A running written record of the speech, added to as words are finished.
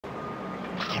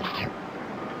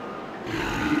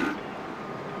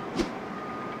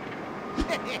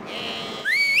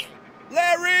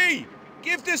Larry!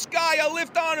 Give this guy a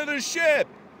lift onto the ship!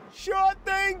 Sure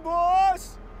thing,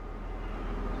 boss!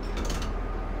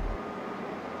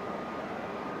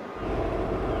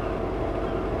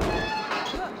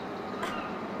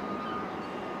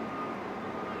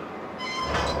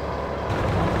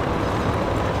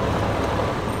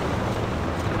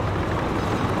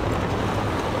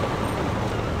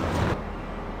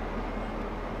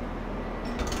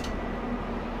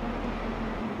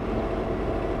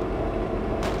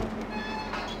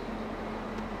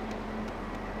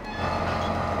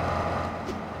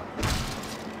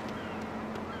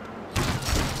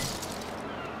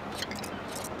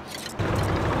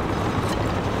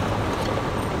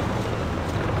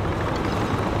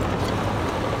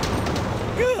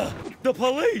 The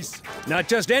police! Not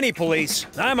just any police.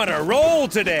 I'm on a roll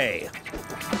today.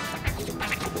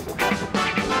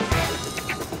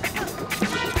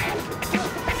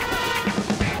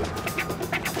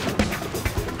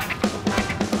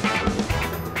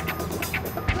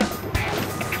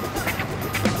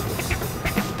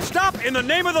 Stop in the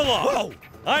name of the law! Whoa!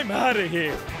 I'm out of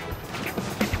here.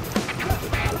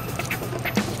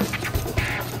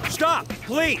 Stop,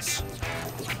 please!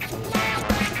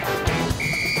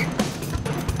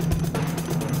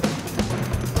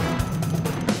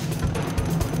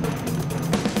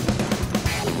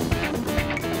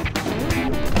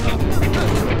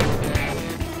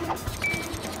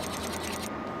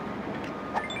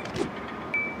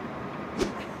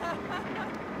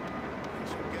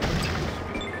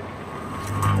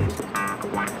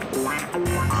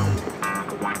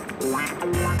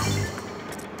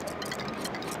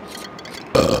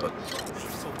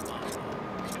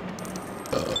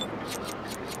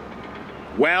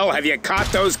 Well, have you caught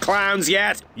those clowns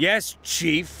yet? Yes,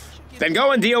 Chief. Then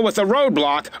go and deal with the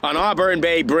roadblock on Auburn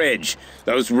Bay Bridge.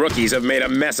 Those rookies have made a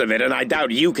mess of it, and I doubt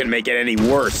you can make it any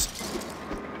worse.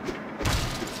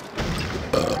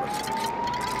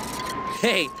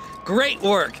 Hey, great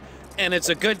work. And it's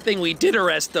a good thing we did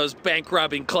arrest those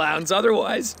bank-robbing clowns.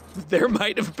 Otherwise, there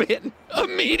might have been a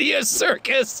media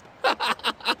circus.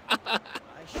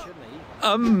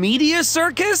 A media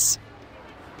circus?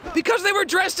 Because they were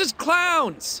dressed as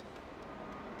clowns.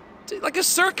 Like a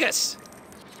circus.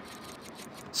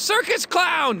 Circus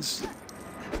clowns!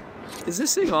 Is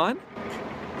this thing on?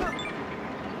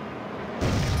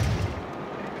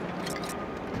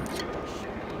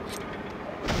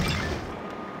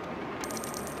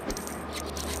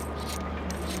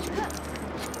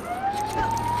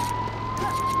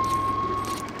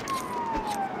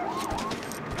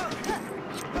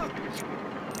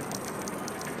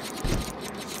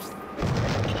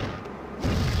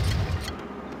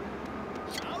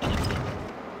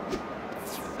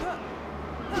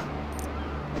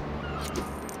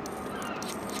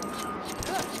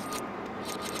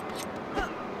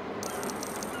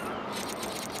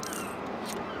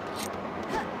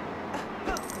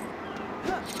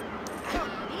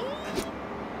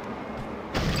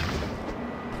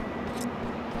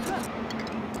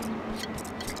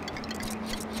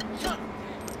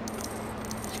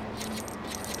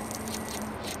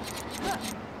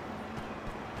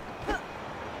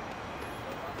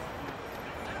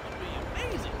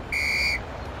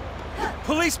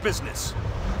 Police business.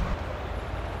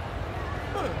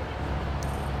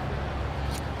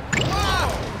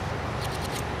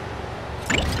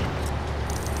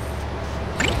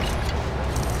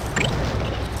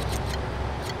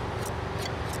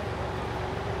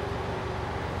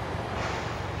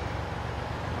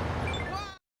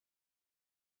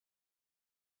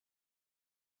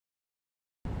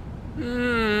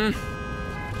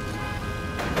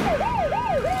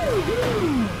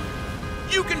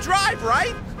 You can drive,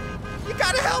 right? You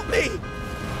gotta help me!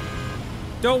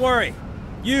 Don't worry.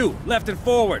 You, left and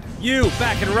forward. You,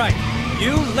 back and right.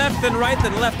 You, left and right,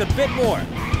 then left a bit more.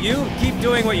 You, keep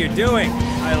doing what you're doing.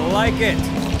 I like it.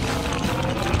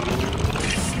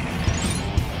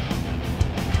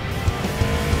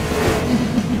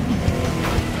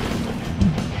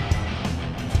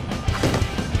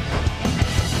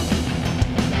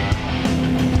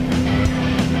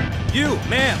 You,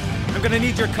 ma'am, I'm gonna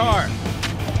need your car.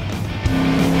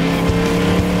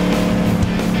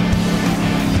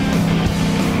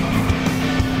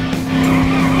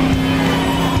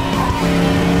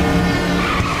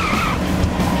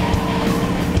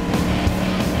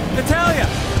 Natalia!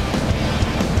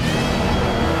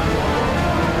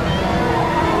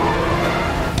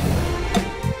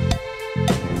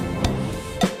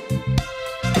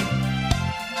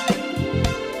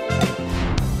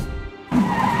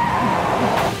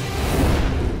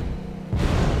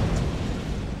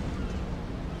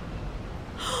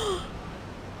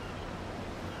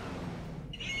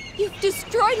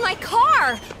 destroyed my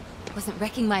car! Wasn't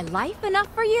wrecking my life enough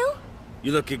for you?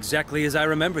 You look exactly as I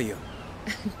remember you.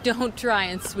 Don't try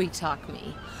and sweet-talk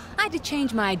me. I had to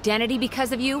change my identity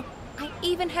because of you. I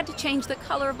even had to change the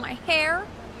color of my hair.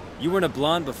 You weren't a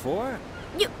blonde before?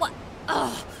 You, what?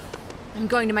 Ugh. I'm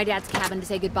going to my dad's cabin to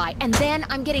say goodbye, and then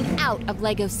I'm getting out of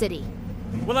Lego City.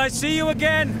 Will I see you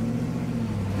again?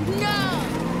 No!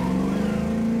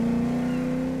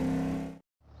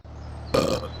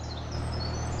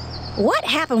 What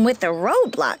happened with the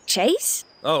roadblock, Chase?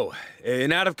 Oh,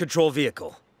 an out-of-control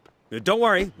vehicle. Don't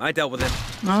worry, I dealt with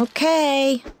it.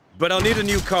 Okay. But I'll need a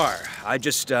new car. I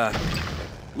just,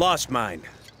 lost mine.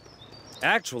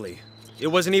 Actually, it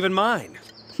wasn't even mine.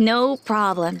 No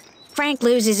problem. Frank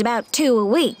loses about 2 a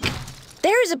week.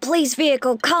 There's a police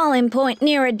vehicle calling point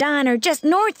near a diner just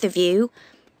north of you.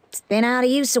 It's been out of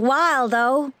use a while,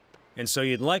 though. And so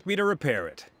you'd like me to repair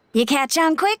it? You catch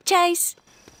on quick, Chase.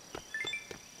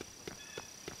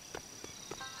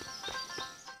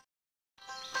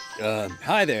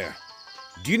 Hi there.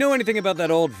 Do you know anything about that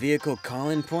old vehicle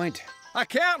calling point? I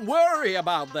can't worry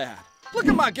about that. Look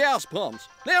at my gas pumps.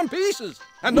 They're in pieces.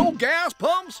 And no gas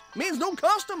pumps means no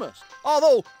customers.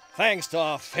 Although, thanks to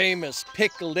our famous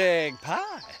pickled egg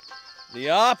pie,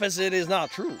 the opposite is not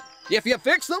true. If you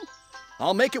fix them,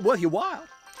 I'll make it worth your while.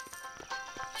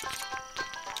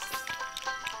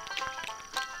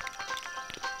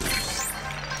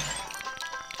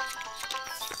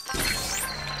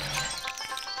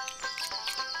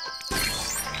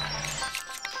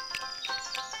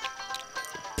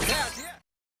 That's it.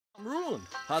 I'm ruined,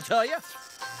 I'll tell you.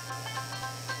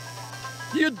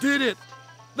 You did it.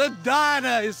 The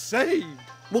diner is saved.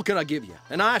 What can I give you?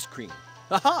 An ice cream,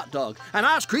 a hot dog, an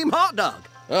ice cream hot dog.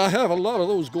 I have a lot of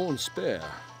those going spare.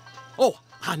 Oh,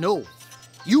 I know.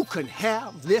 You can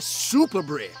have this super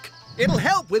brick. It'll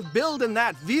help with building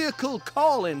that vehicle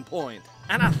calling point.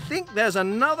 And I think there's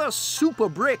another super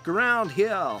brick around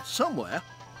here somewhere.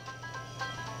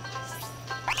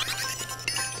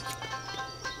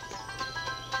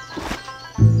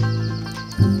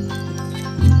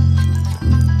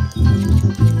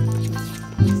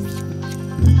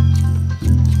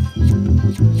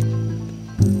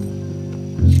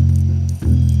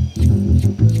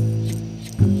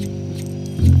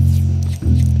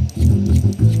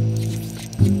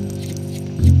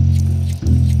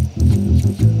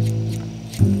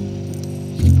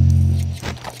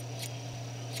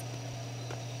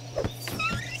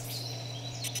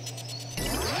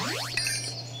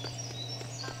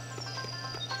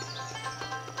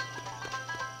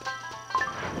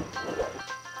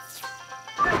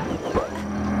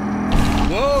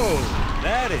 Whoa,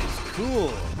 that is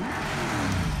cool.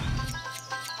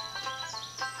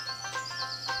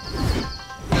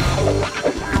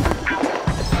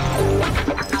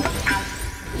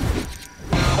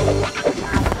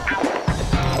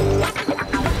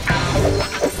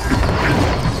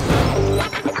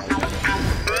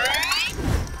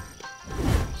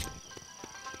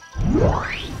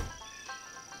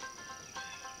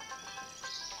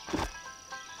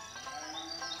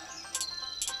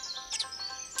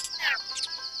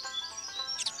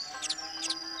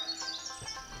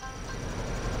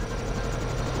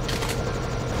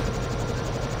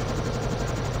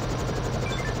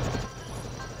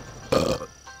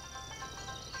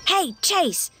 Hey,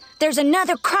 Chase, there's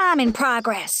another crime in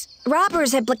progress.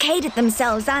 Robbers have blockaded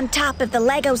themselves on top of the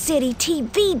Lego City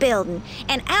TV building,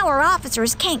 and our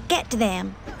officers can't get to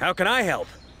them. How can I help?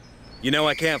 You know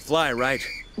I can't fly, right?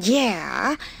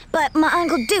 Yeah, but my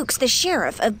Uncle Duke's the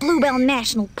sheriff of Bluebell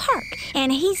National Park,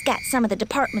 and he's got some of the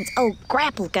department's old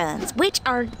grapple guns, which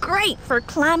are great for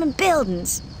climbing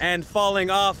buildings. And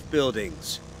falling off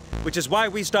buildings. Which is why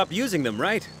we stopped using them,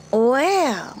 right?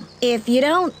 Well, if you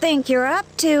don't think you're up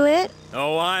to it...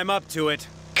 Oh, I'm up to it.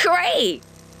 Great!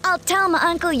 I'll tell my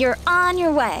uncle you're on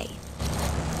your way.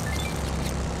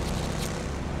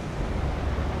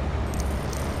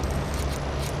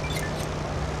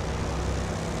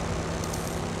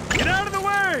 Get out of the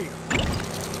way!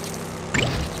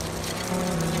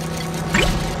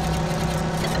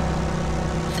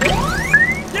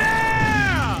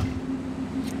 Yeah!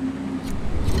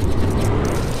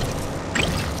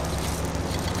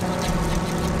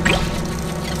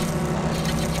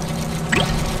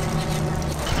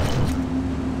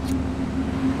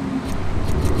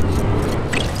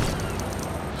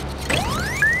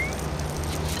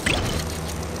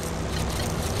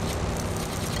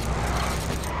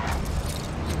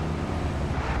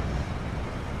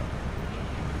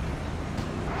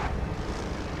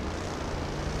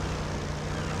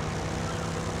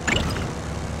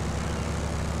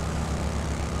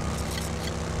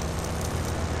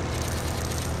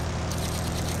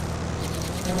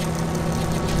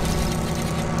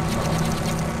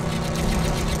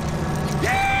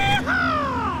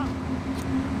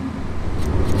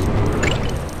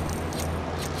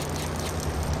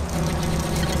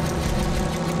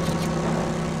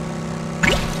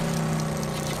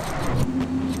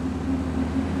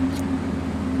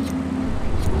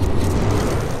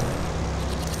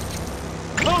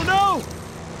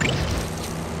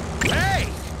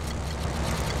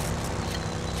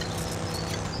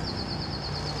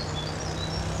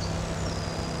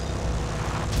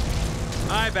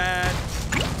 My bad.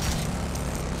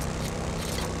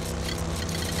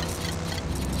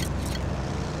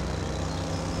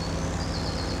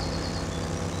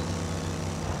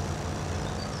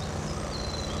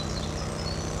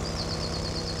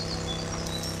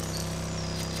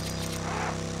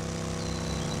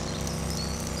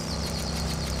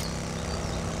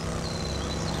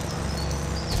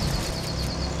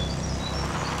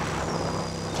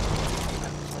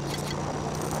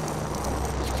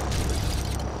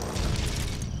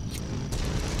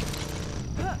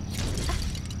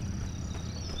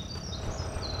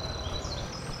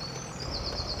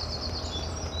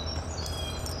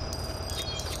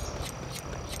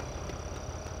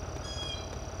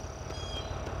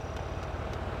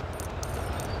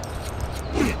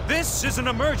 This is an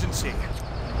emergency.